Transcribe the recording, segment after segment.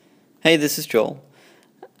Hey, this is Joel.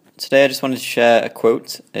 Today I just wanted to share a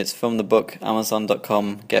quote. It's from the book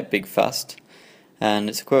Amazon.com Get Big Fast. And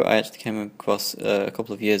it's a quote I actually came across a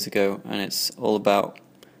couple of years ago, and it's all about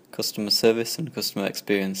customer service and customer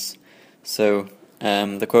experience. So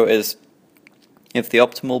the quote is, if the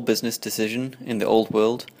optimal business decision in the old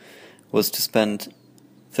world was to spend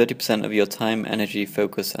 30% of your time, energy,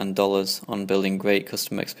 focus and dollars on building great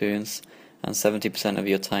customer experience, and 70% of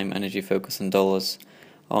your time, energy, focus and dollars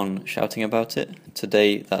on shouting about it,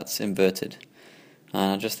 today that's inverted.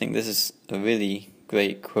 And I just think this is a really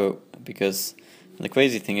great quote, because the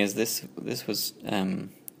crazy thing is this was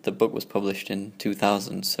the book was published in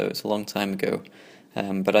 2000, so it's a long time ago,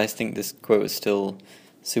 but I think this quote is still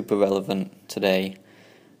super relevant today,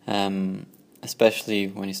 especially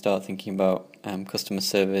when you start thinking about customer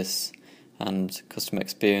service and customer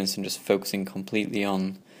experience and just focusing completely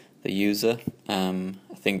on the user. I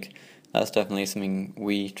think that's definitely something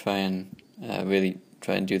we try and really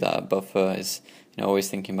try and do that at Buffer, is always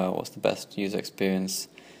thinking about what's the best user experience.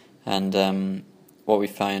 And what we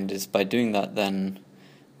find is by doing that, then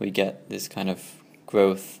we get this kind of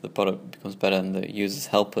growth, the product becomes better and the users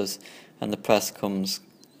help us, and the press comes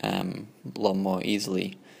a lot more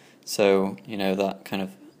easily. So that kind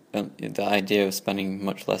of the idea of spending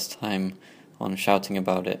much less time on shouting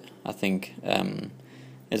about it, I think,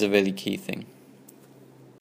 is a really key thing.